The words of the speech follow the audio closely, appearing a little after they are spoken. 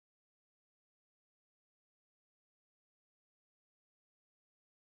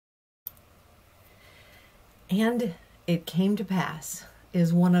And it came to pass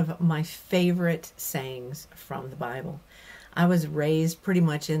is one of my favorite sayings from the Bible. I was raised pretty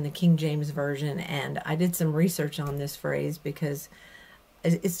much in the King James Version, and I did some research on this phrase because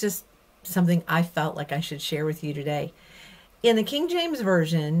it's just something I felt like I should share with you today. In the King James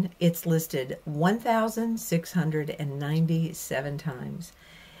Version, it's listed 1,697 times.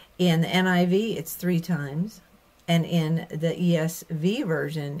 In the NIV, it's 3 times. And in the ESV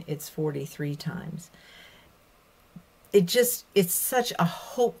version, it's 43 times. It's such a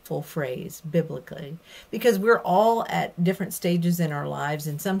hopeful phrase biblically, because we're all at different stages in our lives,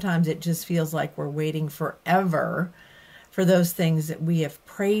 and sometimes it just feels like we're waiting forever for those things that we have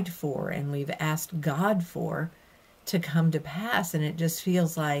prayed for and we've asked God for to come to pass. And it just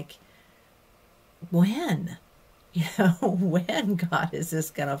feels like, when? When, God, is this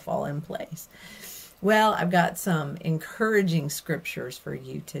going to fall in place? Well, I've got some encouraging scriptures for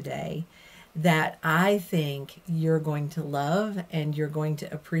you today that I think you're going to love and you're going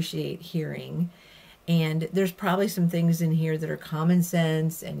to appreciate hearing. And there's probably some things in here that are common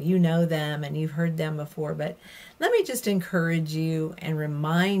sense, and you know them and you've heard them before, but let me just encourage you and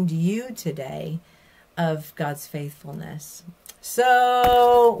remind you today of God's faithfulness.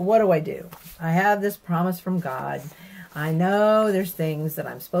 So what do? I have this promise from God. I know there's things that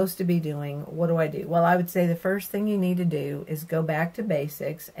I'm supposed to be doing. What do? Well, I would say the first thing you need to do is go back to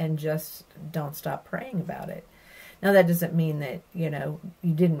basics and just don't stop praying about it. Now, that doesn't mean that, you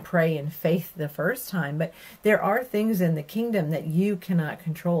didn't pray in faith the first time, but there are things in the kingdom that you cannot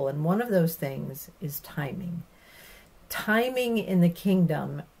control. And one of those things is timing. Timing in the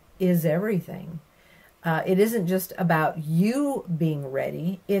kingdom is everything. It isn't just about you being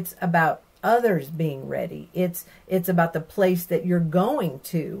ready. It's about others being ready. It's about the place that you're going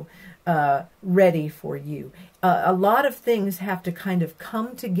to ready for you. A lot of things have to kind of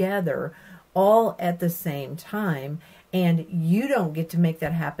come together all at the same time, and you don't get to make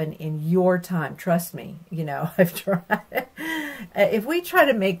that happen in your time. Trust me, I've tried. If we try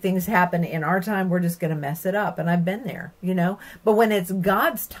to make things happen in our time, we're just going to mess it up, and I've been there, But when it's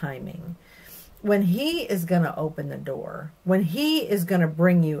God's timing, when He is going to open the door, when He is going to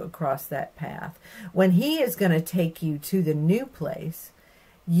bring you across that path, when He is going to take you to the new place,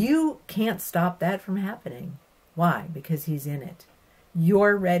 you can't stop that from happening. Why? Because He's in it.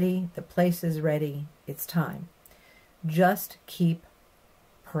 You're ready. The place is ready. It's time. Just keep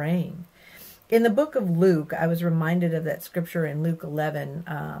praying. In the book of Luke, I was reminded of that scripture in Luke 11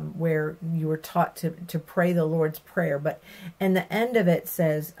 where you were taught to pray the Lord's Prayer. But in the end of it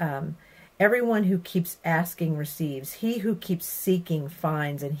says, everyone who keeps asking receives. He who keeps seeking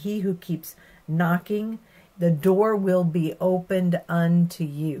finds. And he who keeps knocking, the door will be opened unto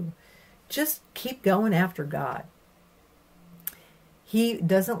you. Just keep going after God. He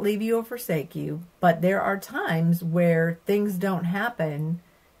doesn't leave you or forsake you, but there are times where things don't happen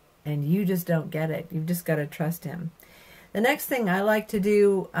and you just don't get it. You've just got to trust Him. The next thing I like to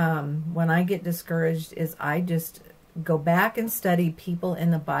do when I get discouraged is I just go back and study people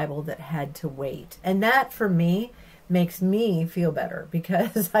in the Bible that had to wait. And that, for me, makes me feel better,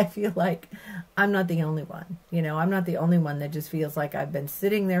 because I feel like I'm not the only one. I'm not the only one that just feels like I've been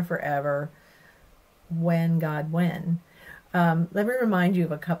sitting there forever. When, God, when? Let me remind you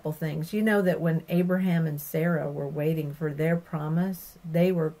of a couple things. You know that when Abraham and Sarah were waiting for their promise,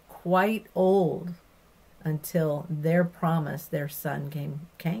 they were quite old until their promise, their son,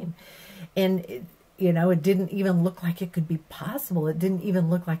 came. And, it didn't even look like it could be possible. It didn't even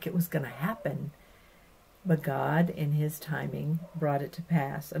look like it was going to happen. But God, in His timing, brought it to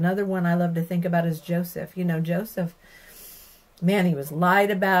pass. Another one I love to think about is Joseph. Joseph, man, he was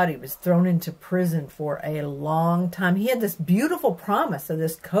lied about. He was thrown into prison for a long time. He had this beautiful promise of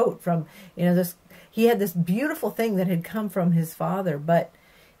this coat from, he had this beautiful thing that had come from his father, but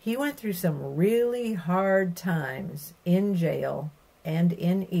he went through some really hard times in jail and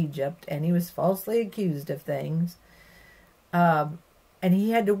in Egypt, and he was falsely accused of things. And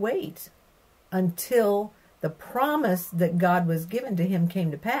he had to wait until the promise that God was given to him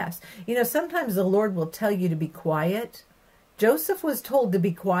came to pass. Sometimes the Lord will tell you to be quiet. Joseph was told to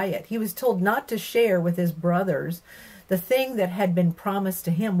be quiet. He was told not to share with his brothers the thing that had been promised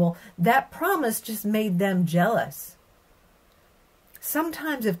to him. Well, that promise just made them jealous.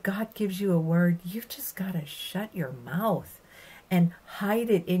 Sometimes if God gives you a word, you've just got to shut your mouth and hide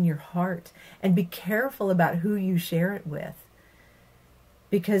it in your heart and be careful about who you share it with,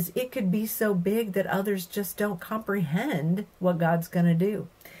 because it could be so big that others just don't comprehend what God's going to do.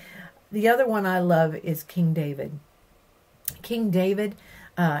 The other one I love is King David. King David,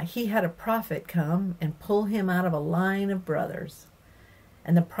 he had a prophet come and pull him out of a line of brothers.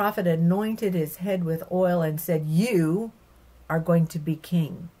 And the prophet anointed his head with oil and said, "You are going to be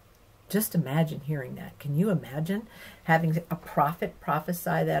king." Just imagine hearing that. Can you imagine having a prophet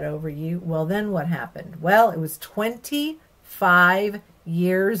prophesy that over you? Well, then what happened? Well, it was 25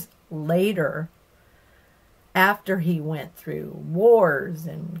 years later, after he went through wars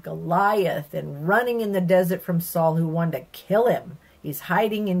and Goliath and running in the desert from Saul, who wanted to kill him. He's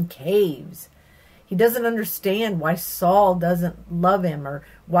hiding in caves. He doesn't understand why Saul doesn't love him, or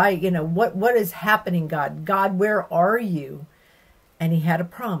why, what is happening, God? God, where are you? And he had a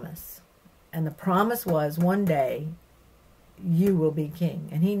promise. And the promise was, one day you will be king.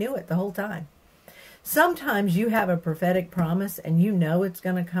 And he knew it the whole time. Sometimes you have a prophetic promise and you know it's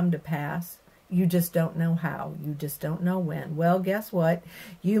going to come to pass. You just don't know how. You just don't know when. Well, guess what?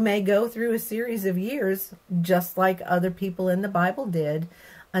 You may go through a series of years, just like other people in the Bible did,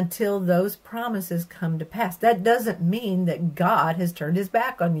 until those promises come to pass. That doesn't mean that God has turned his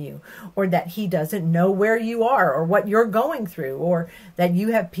back on you, or that he doesn't know where you are or what you're going through, or that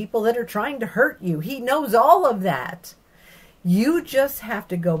you have people that are trying to hurt you. He knows all of that. You just have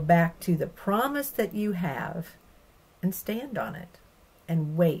to go back to the promise that you have and stand on it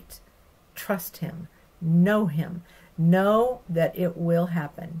and wait. Trust him. Know him. Know that it will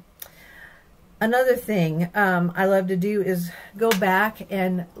happen. Another thing I love to do is go back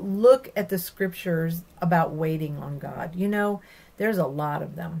and look at the scriptures about waiting on God. There's a lot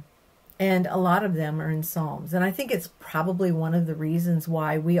of them. And a lot of them are in Psalms. And I think it's probably one of the reasons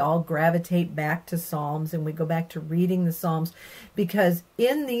why we all gravitate back to Psalms and we go back to reading the Psalms. Because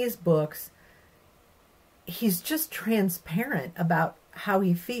in these books, he's just transparent about how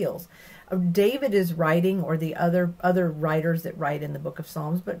he feels. David is writing, or the other writers that write in the book of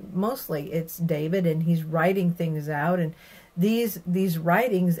Psalms, but mostly it's David, and he's writing things out, and these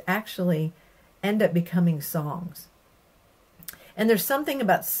writings actually end up becoming songs. And there's something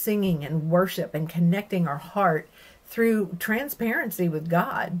about singing and worship and connecting our heart through transparency with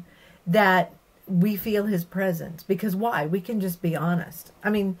God that we feel his presence. Because why? We can just be honest. I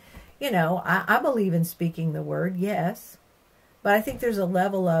mean, I believe in speaking the word, yes, but I think there's a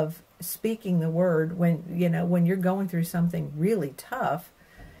level of speaking the word when you're going through something really tough.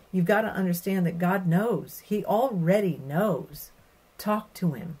 You've got to understand that God knows. He already knows. Talk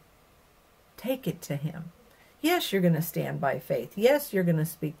to him. Take it to him. Yes, you're going to stand by faith. Yes, you're going to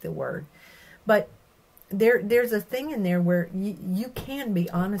speak the word. But there's a thing in there where you can be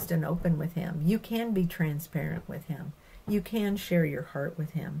honest and open with him. You can be transparent with him. You can share your heart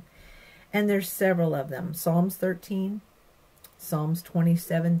with him. And there's several of them. Psalms 13, Psalms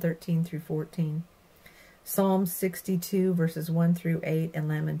 27, 13 through 14, Psalms 62, verses 1 through 8, and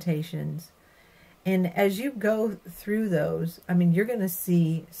Lamentations. And as you go through those, you're going to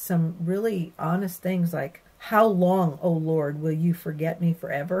see some really honest things like, "How long, O Lord, will you forget me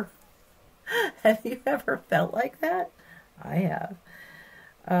forever?" Have you ever felt like that? I have.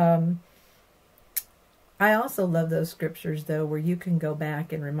 I also love those scriptures, though, where you can go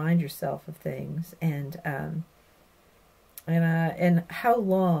back and remind yourself of things. And how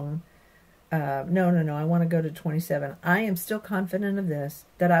long, no, I want to go to 27. "I am still confident of this,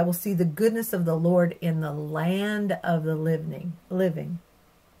 that I will see the goodness of the Lord in the land of the living.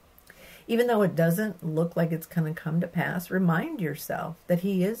 Even though it doesn't look like it's going to come to pass, remind yourself that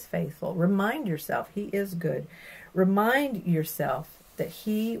he is faithful. Remind yourself he is good. Remind yourself that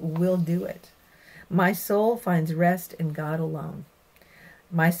he will do it. My soul finds rest in God alone.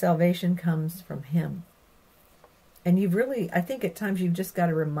 My salvation comes from him." And I think at times you've just got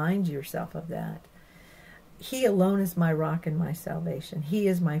to remind yourself of that. He alone is my rock and my salvation. He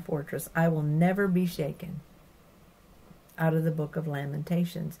is my fortress. I will never be shaken. Out of the book of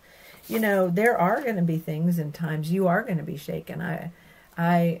Lamentations. There are going to be things and times you are going to be shaken.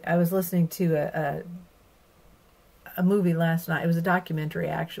 I was listening to a movie last night. It was a documentary,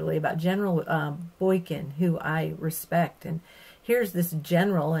 actually, about General Boykin, who I respect. And here's this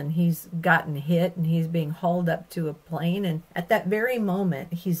general, and he's gotten hit, and he's being hauled up to a plane. And at that very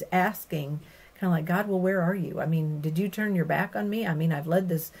moment, he's asking, kind of like, "God, well, where are you? Did you turn your back on me? I've led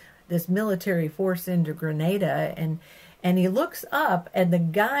this military force into Grenada." And he looks up, and the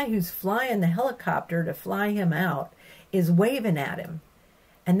guy who's flying the helicopter to fly him out is waving at him.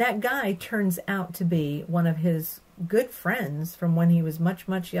 And that guy turns out to be one of his good friends from when he was much,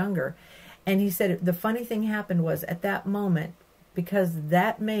 much younger. And he said the funny thing happened was, at that moment, because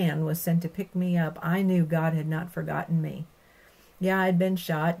that man was sent to pick me up, I knew God had not forgotten me. Yeah, I'd been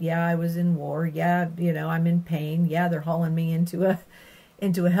shot. Yeah, I was in war. Yeah, I'm in pain. Yeah, they're hauling me into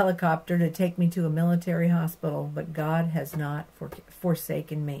a helicopter to take me to a military hospital, but God has not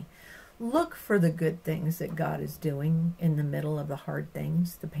forsaken me. Look for the good things that God is doing in the middle of the hard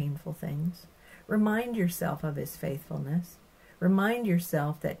things, the painful things. Remind yourself of his faithfulness. Remind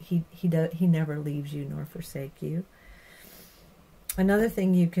yourself that he never leaves you nor forsake you. Another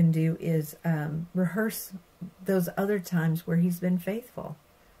thing you can do is rehearse those other times where he's been faithful.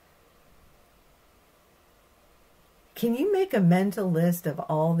 Can you make a mental list of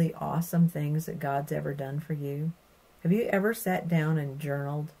all the awesome things that God's ever done for you? Have you ever sat down and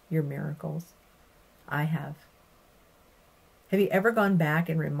journaled your miracles? I have. Have you ever gone back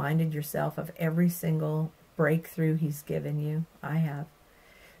and reminded yourself of every single breakthrough he's given you? I have.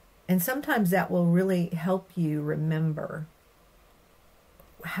 And sometimes that will really help you remember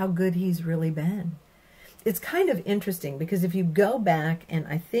how good he's really been. It's kind of interesting because if you go back, and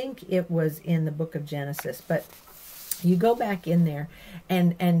I think it was in the book of Genesis, but you go back in there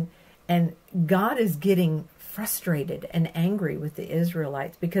and God is getting frustrated and angry with the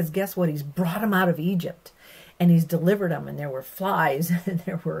Israelites because guess what? He's brought them out of Egypt and he's delivered them, and there were flies and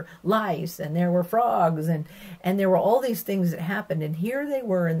there were lice and there were frogs and there were all these things that happened, and here they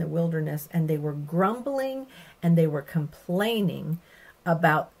were in the wilderness and they were grumbling and they were complaining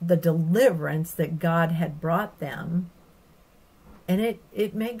about the deliverance that God had brought them, and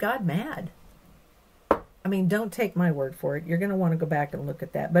it made God mad. I mean, don't take my word for it. You're going to want to go back and look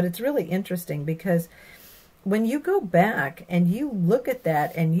at that. But it's really interesting because when you go back and you look at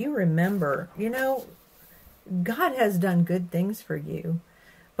that and you remember, God has done good things for you.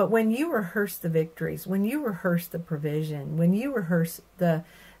 But when you rehearse the victories, when you rehearse the provision, when you rehearse the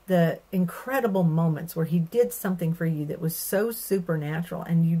incredible moments where he did something for you that was so supernatural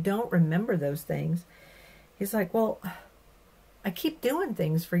and you don't remember those things, he's like, well, I keep doing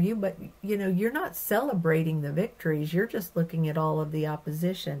things for you, but you're not celebrating the victories. You're just looking at all of the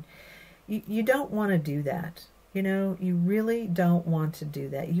opposition. You don't want to do that. You really don't want to do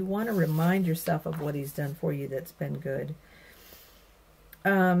that. You want to remind yourself of what he's done for you that's been good.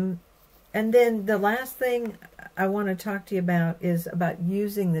 And then the last thing I want to talk to you about is about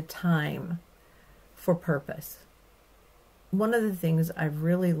using the time for purpose. One of the things I've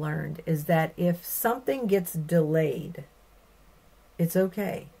really learned is that if something gets delayed, it's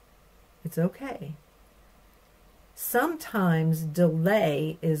okay. It's okay. Sometimes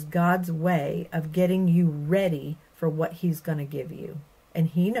delay is God's way of getting you ready for what he's going to give you. And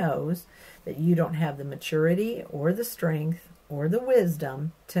he knows that you don't have the maturity or the strength or the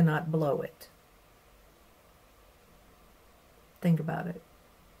wisdom to not blow it. Think about it.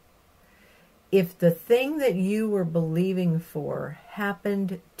 If the thing that you were believing for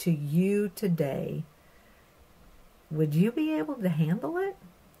happened to you today, would you be able to handle it?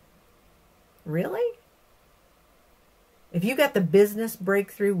 Really? If you got the business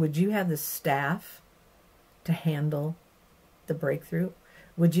breakthrough, would you have the staff to handle the breakthrough?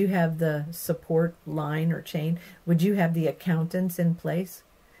 Would you have the support line or chain? Would you have the accountants in place?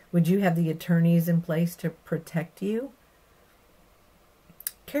 Would you have the attorneys in place to protect you?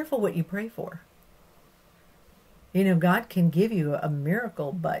 Careful what you pray for. God can give you a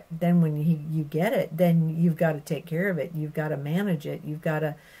miracle, but then when you get it, then you've got to take care of it. You've got to manage it. You've got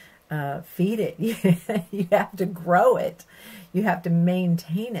to feed it. You have to grow it. You have to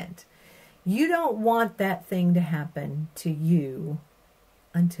maintain it. You don't want that thing to happen to you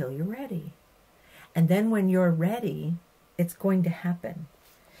until you're ready. And then when you're ready, it's going to happen.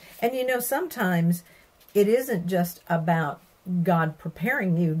 And sometimes it isn't just about God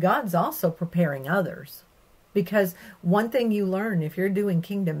preparing you. God's also preparing others. Because one thing you learn if you're doing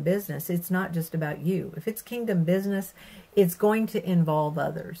kingdom business, it's not just about you. If it's kingdom business, it's going to involve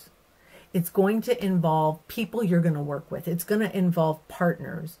others. It's going to involve people you're going to work with. It's going to involve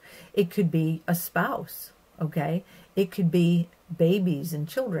partners. It could be a spouse, okay? It could be babies and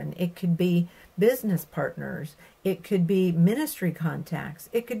children. It could be business partners. It could be ministry contacts.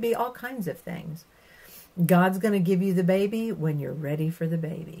 It could be all kinds of things. God's going to give you the baby when you're ready for the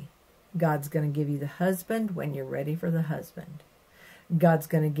baby. God's going to give you the husband when you're ready for the husband. God's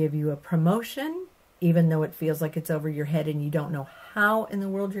going to give you a promotion, even though it feels like it's over your head and you don't know how in the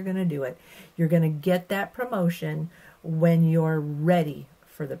world you're going to do it. You're going to get that promotion when you're ready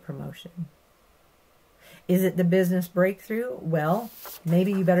for the promotion. Is it the business breakthrough? Well,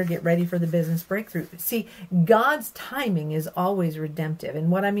 maybe you better get ready for the business breakthrough. See, God's timing is always redemptive. And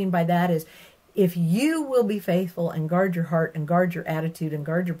what I mean by that is, if you will be faithful and guard your heart and guard your attitude and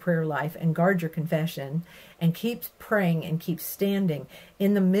guard your prayer life and guard your confession and keep praying and keep standing,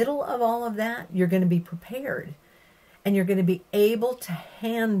 in the middle of all of that, you're going to be prepared. And you're going to be able to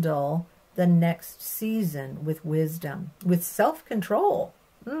handle the next season with wisdom, with self-control,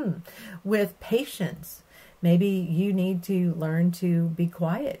 with patience. Maybe you need to learn to be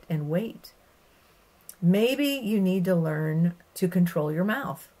quiet and wait. Maybe you need to learn to control your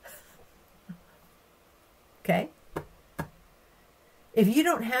mouth. Okay? If you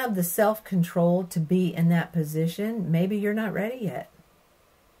don't have the self-control to be in that position, maybe you're not ready yet.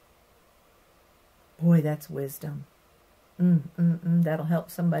 Boy, that's wisdom. That'll help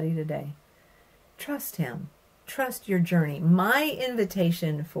somebody today. Trust Him. Trust your journey. My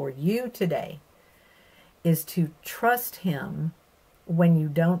invitation for you today is to trust Him when you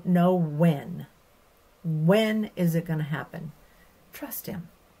don't know when. When is it going to happen? Trust Him.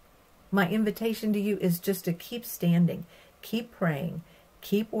 My invitation to you is just to keep standing, keep praying,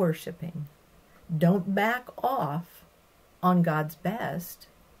 keep worshiping. Don't back off on God's best.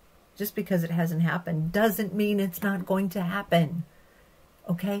 Just because it hasn't happened doesn't mean it's not going to happen.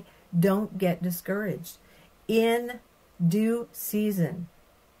 Okay? Don't get discouraged. In due season,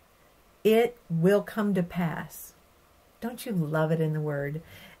 it will come to pass. Don't you love it in the Word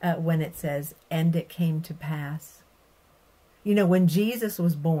when it says, and it came to pass? You know, when Jesus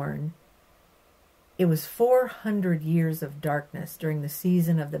was born, it was 400 years of darkness during the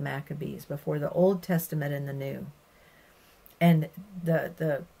season of the Maccabees, before the Old Testament and the New. And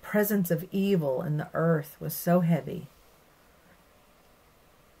the presence of evil in the earth was so heavy.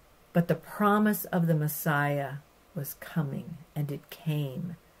 But the promise of the Messiah was coming, and it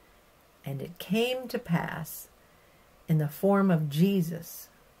came. And it came to pass in the form of Jesus,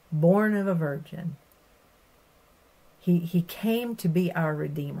 born of a virgin. He came to be our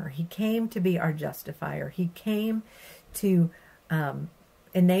Redeemer. He came to be our justifier. He came to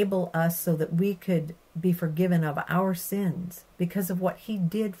enable us so that we could be forgiven of our sins because of what He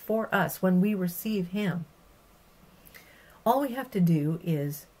did for us when we receive Him. All we have to do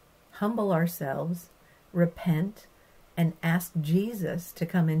is humble ourselves, repent, and ask Jesus to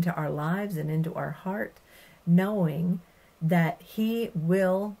come into our lives and into our heart, knowing that He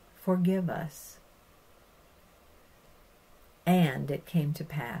will forgive us. And it came to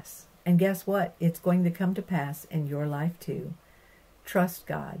pass. And guess what? It's going to come to pass in your life too. Trust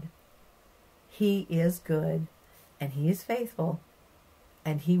God. He is good, and He is faithful,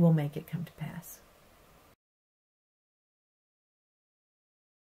 and He will make it come to pass.